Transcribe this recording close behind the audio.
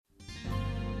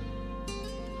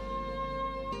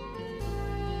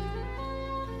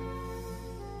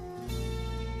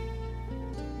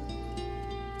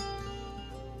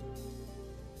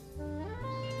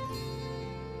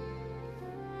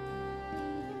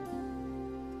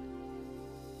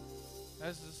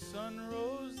As the sun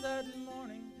rose that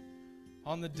morning,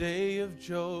 on the day of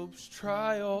Job's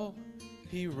trial,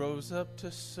 he rose up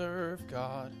to serve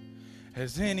God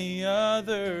as any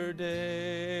other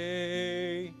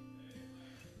day.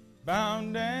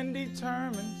 Bound and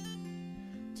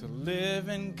determined to live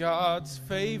in God's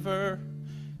favor,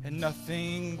 and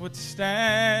nothing would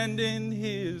stand in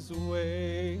his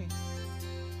way.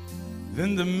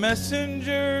 Then the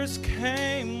messengers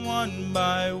came one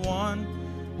by one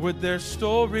with their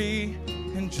story.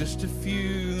 In just a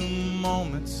few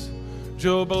moments,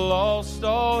 Job lost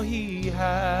all he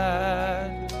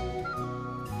had.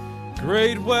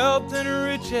 Great wealth and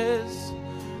riches,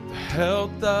 the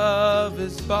health of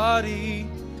his body,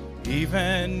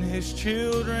 even his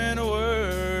children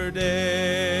were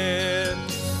dead.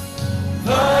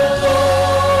 The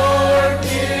Lord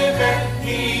giveth,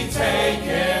 he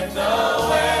taketh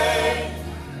away.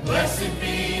 Blessed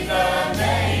be the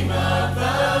name of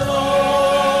the Lord.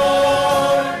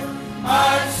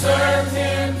 I've served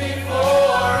him before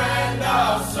and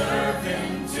I'll serve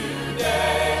him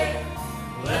today.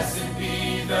 Blessed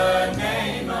be the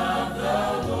name of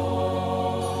the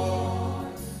Lord.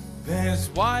 Then his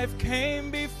wife came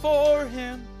before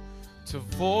him to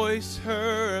voice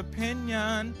her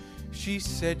opinion. She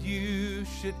said, you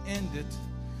should end it.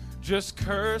 Just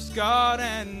curse God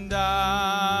and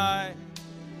die.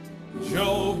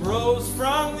 Job rose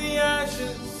from the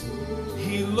ashes.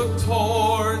 He looked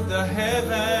toward the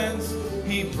heavens.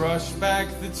 He brushed back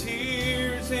the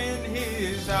tears in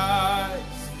his eyes.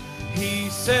 He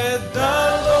said,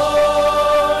 the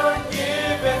Lord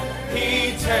giveth,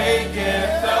 he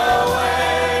taketh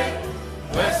away.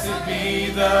 Blessed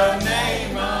be the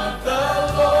name of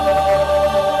the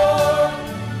Lord.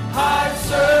 I've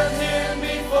served him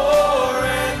before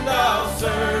and I'll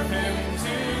serve him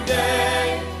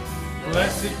today.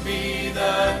 Blessed be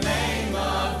the name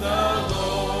of the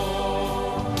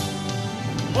Lord.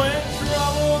 When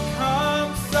trouble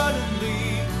comes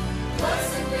suddenly,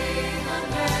 blessed be the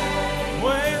name.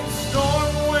 When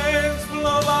storm winds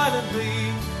blow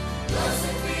violently,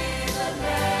 blessed be the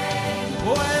name.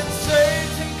 When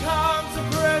Satan comes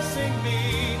oppressing me,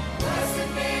 blessed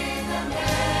be the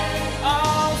name.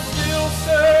 I'll still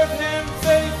serve him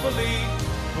faithfully.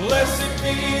 Blessed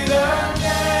be the name.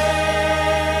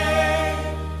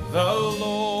 The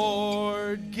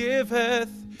Lord giveth,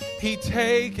 he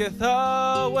taketh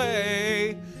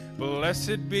away.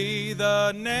 Blessed be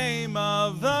the name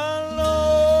of the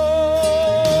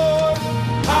Lord.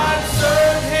 I've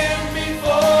served him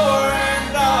before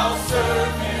and I'll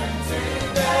serve him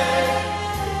today.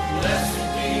 Blessed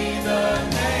be the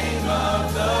name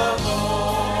of the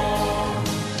Lord.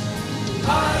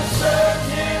 I've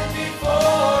served him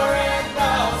before and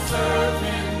I'll serve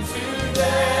him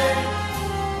today.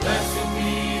 Blessed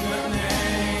be the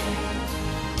name.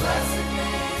 Blessed be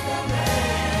the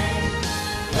name.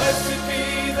 Blessed be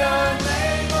the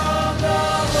name of the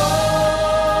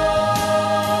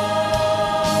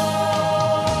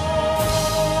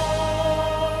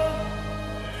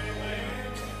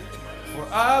Lord. For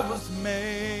I was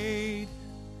made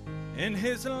in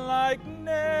his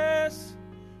likeness,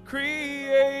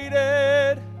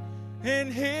 created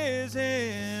in his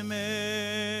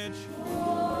image.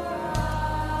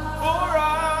 For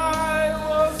I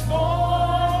was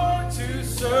born to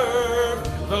serve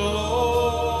the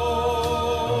Lord,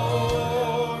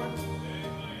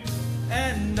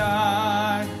 and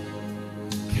I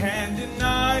can't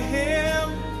deny him.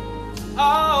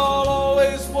 I'll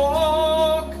always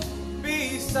walk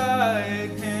beside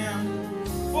him,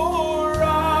 for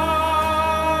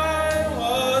I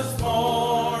was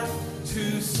born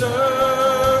to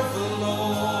serve the Lord.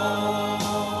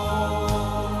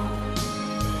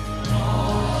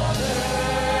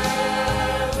 Whatever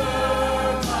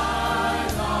my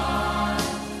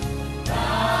life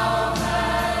thou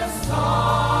hast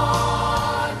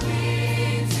taught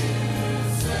me to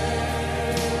say.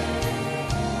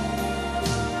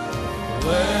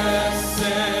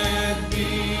 Blessed be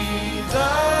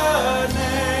the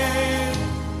name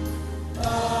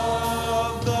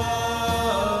of the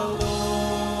Lord.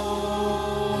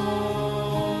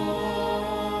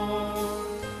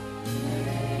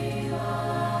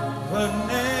 The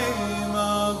name